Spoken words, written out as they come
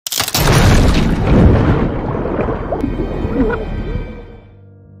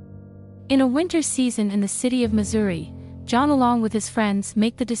In a winter season in the city of Missouri, John along with his friends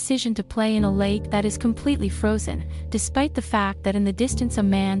make the decision to play in a lake that is completely frozen, despite the fact that in the distance a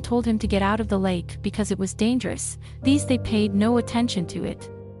man told him to get out of the lake because it was dangerous. They paid no attention to it.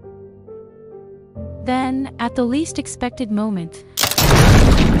 Then, at the least expected moment,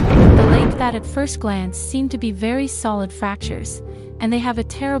 the lake that at first glance seemed to be very solid fractures, and they have a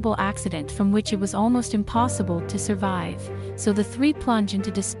terrible accident from which it was almost impossible to survive, so the three plunge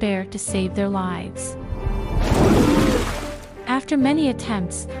into despair to save their lives. After many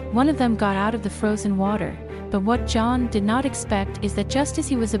attempts, one of them got out of the frozen water, but what John did not expect is that just as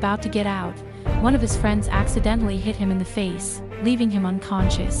he was about to get out, one of his friends accidentally hit him in the face, leaving him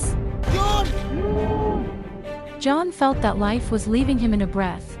unconscious. John felt that life was leaving him in a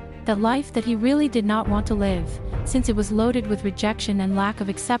breath, that life that he really did not want to live, since it was loaded with rejection and lack of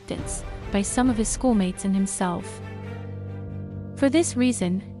acceptance by some of his schoolmates and himself. For this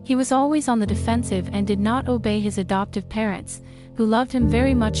reason, he was always on the defensive and did not obey his adoptive parents, who loved him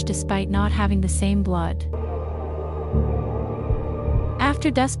very much despite not having the same blood.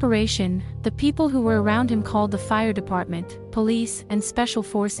 After desperation, the people who were around him called the fire department, police, and special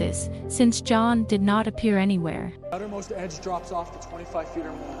forces, since John did not appear anywhere. The outermost edge drops off to 25 feet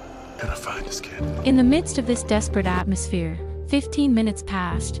or more. Gotta find this kid. In the midst of this desperate atmosphere, 15 minutes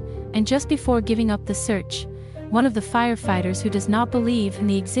passed, and just before giving up the search, one of the firefighters who does not believe in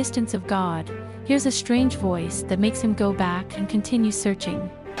the existence of God hears a strange voice that makes him go back and continue searching.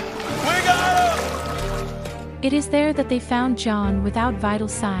 We got him! It is there that they found John without vital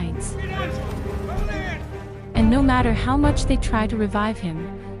signs. And no matter how much they try to revive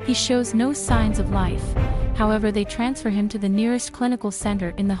him, he shows no signs of life. However, they transfer him to the nearest clinical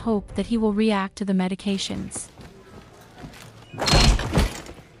center in the hope that he will react to the medications.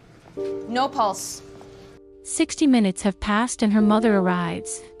 No pulse. 60 minutes have passed and her mother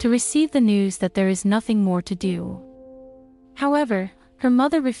arrives to receive the news that there is nothing more to do. However, her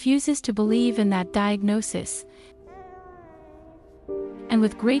mother refuses to believe in that diagnosis, and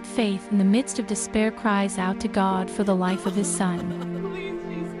with great faith in the midst of despair cries out to God for the life of his son.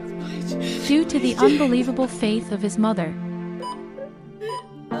 Due to the unbelievable faith of his mother,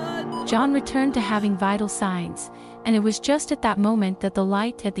 John returned to having vital signs, and it was just at that moment that the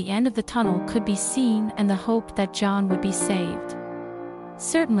light at the end of the tunnel could be seen and the hope that John would be saved.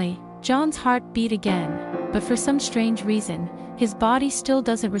 Certainly, John's heart beat again, but for some strange reason, his body still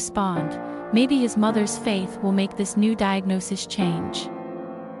doesn't respond. Maybe his mother's faith will make this new diagnosis change.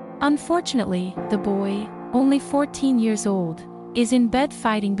 Unfortunately, the boy, only 14 years old, is in bed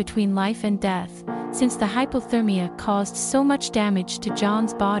fighting between life and death, since the hypothermia caused so much damage to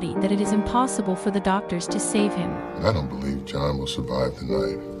John's body that it is impossible for the doctors to save him. I don't believe John will survive the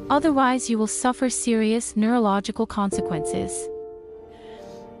night. Otherwise, you will suffer serious neurological consequences.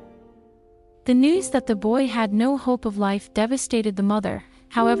 The news that the boy had no hope of life devastated the mother.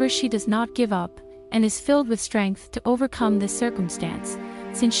 However, she does not give up, and is filled with strength to overcome this circumstance,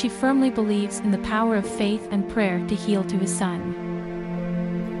 since she firmly believes in the power of faith and prayer to heal to his son.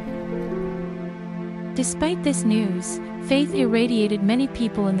 Despite this news, faith irradiated many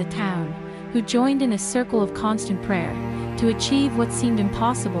people in the town, who joined in a circle of constant prayer, to achieve what seemed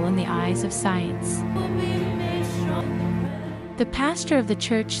impossible in the eyes of science. The pastor of the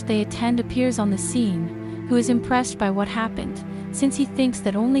church they attend appears on the scene, who is impressed by what happened, since he thinks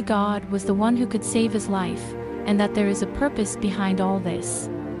that only God was the one who could save his life, and that there is a purpose behind all this.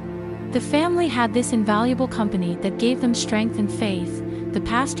 The family had this invaluable company that gave them strength and faith. The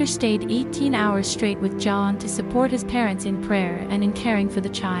pastor stayed 18 hours straight with John to support his parents in prayer and in caring for the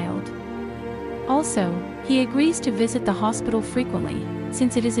child. Also, he agrees to visit the hospital frequently,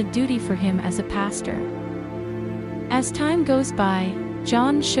 since it is a duty for him as a pastor. As time goes by,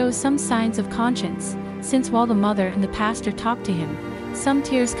 John shows some signs of conscience, since while the mother and the pastor talk to him, some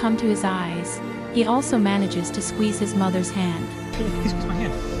tears come to his eyes. He also manages to squeeze his mother's hand. Please, my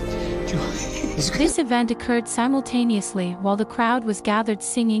hand. This event occurred simultaneously while the crowd was gathered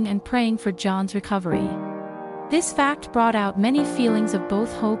singing and praying for John's recovery. This fact brought out many feelings of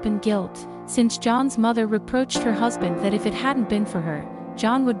both hope and guilt, since John's mother reproached her husband that if it hadn't been for her,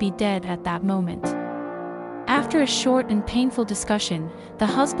 John would be dead at that moment. After a short and painful discussion, the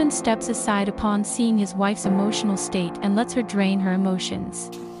husband steps aside upon seeing his wife's emotional state and lets her drain her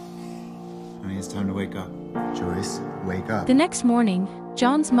emotions. Honey, it's time to wake up. Joyce, wake up. The next morning,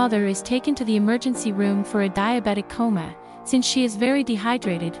 John's mother is taken to the emergency room for a diabetic coma, since she is very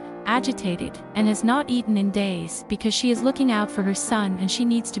dehydrated, agitated, and has not eaten in days because she is looking out for her son and she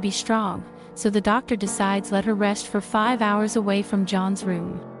needs to be strong, so the doctor decides let her rest for 5 hours away from John's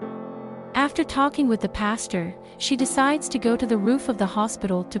room. After talking with the pastor, she decides to go to the roof of the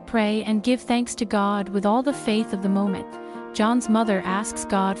hospital to pray and give thanks to God with all the faith of the moment. John's mother asks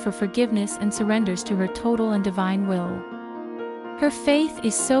God for forgiveness and surrenders to her total and divine will. Her faith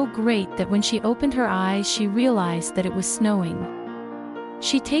is so great that when she opened her eyes she realized that it was snowing.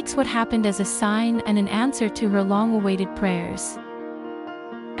 She takes what happened as a sign and an answer to her long-awaited prayers.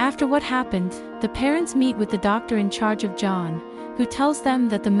 After what happened, the parents meet with the doctor in charge of John, who tells them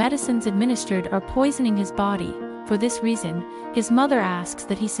that the medicines administered are poisoning his body. For this reason, his mother asks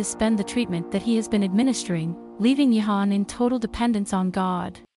that he suspend the treatment that he has been administering, leaving Johann in total dependence on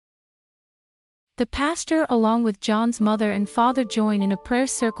God. The pastor along with John's mother and father join in a prayer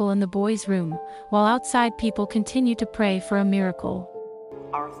circle in the boys' room, while outside people continue to pray for a miracle.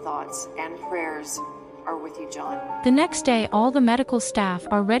 Our thoughts and prayers are with you, John. The next day all the medical staff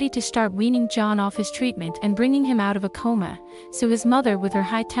are ready to start weaning John off his treatment and bringing him out of a coma, so his mother with her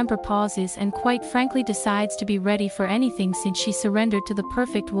high temper pauses and quite frankly decides to be ready for anything since she surrendered to the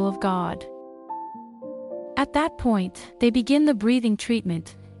perfect will of God. At that point, they begin the breathing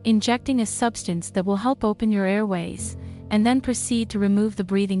treatment, injecting a substance that will help open your airways, and then proceed to remove the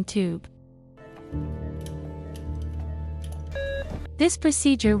breathing tube. This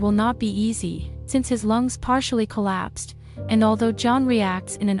procedure will not be easy, since his lungs partially collapsed, and although John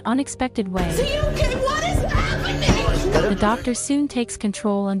reacts in an unexpected way, What is happening? the doctor soon takes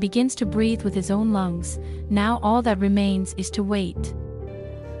control and begins to breathe with his own lungs. Now all that remains is to wait.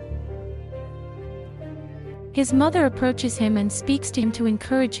 His mother approaches him and speaks to him to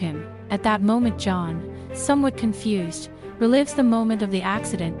encourage him. At that moment John, somewhat confused, relives the moment of the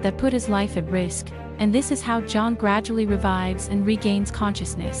accident that put his life at risk, and this is how John gradually revives and regains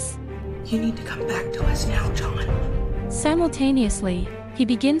consciousness. You need to come back to us now, John. Simultaneously, he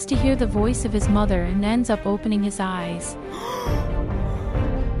begins to hear the voice of his mother and ends up opening his eyes.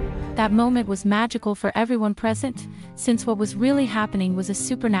 That moment was magical for everyone present, since what was really happening was a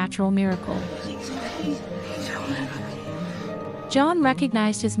supernatural miracle. John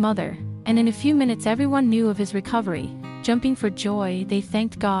recognized his mother, and in a few minutes everyone knew of his recovery. Jumping for joy, they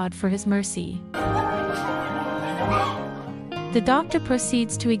thanked God for his mercy. The doctor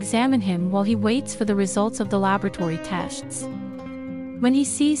proceeds to examine him while he waits for the results of the laboratory tests. When he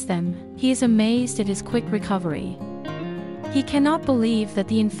sees them, he is amazed at his quick recovery. He cannot believe that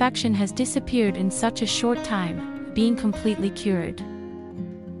the infection has disappeared in such a short time, being completely cured.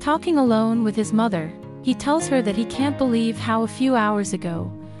 Talking alone with his mother, he tells her that he can't believe how a few hours ago,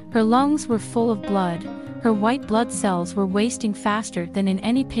 her lungs were full of blood, her white blood cells were wasting faster than in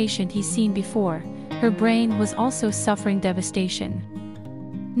any patient he's seen before, her brain was also suffering devastation.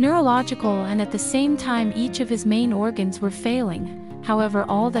 Neurological and at the same time each of his main organs were failing, however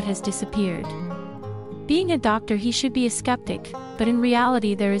all that has disappeared. Being a doctor he should be a skeptic, but in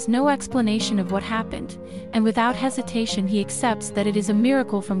reality there is no explanation of what happened, and without hesitation he accepts that it is a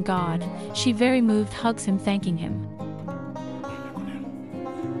miracle from God. She very moved hugs him thanking him.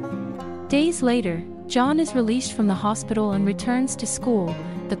 Days later, John is released from the hospital and returns to school.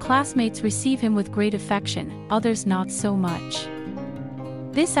 The classmates receive him with great affection, others not so much.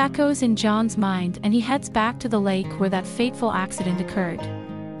 This echoes in John's mind and he heads back to the lake where that fateful accident occurred.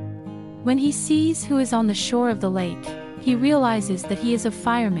 When he sees who is on the shore of the lake, he realizes that he is a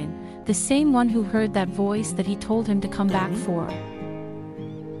fireman, the same one who heard that voice that he told him to come back for.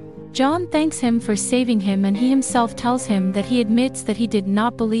 John thanks him for saving him and he himself tells him that he admits that he did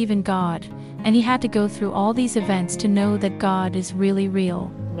not believe in God, and he had to go through all these events to know that God is really real.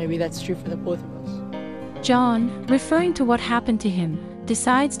 Maybe that's true for the both of us. John, referring to what happened to him,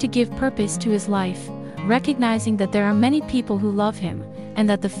 decides to give purpose to his life, recognizing that there are many people who love him, and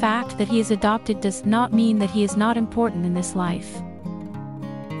that the fact that he is adopted does not mean that he is not important in this life.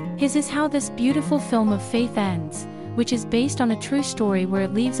 His is how this beautiful film of faith ends, which is based on a true story where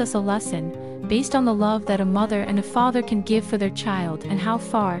it leaves us a lesson, based on the love that a mother and a father can give for their child, and how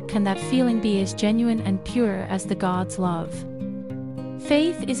far can that feeling be as genuine and pure as the God's love.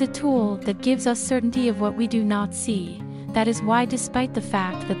 Faith is a tool that gives us certainty of what we do not see. That is why despite the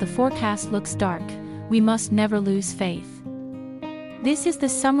fact that the forecast looks dark, we must never lose faith. This is the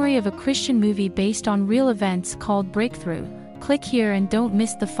summary of a Christian movie based on real events called Breakthrough. Click here and don't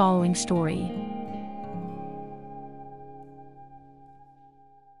miss the following story.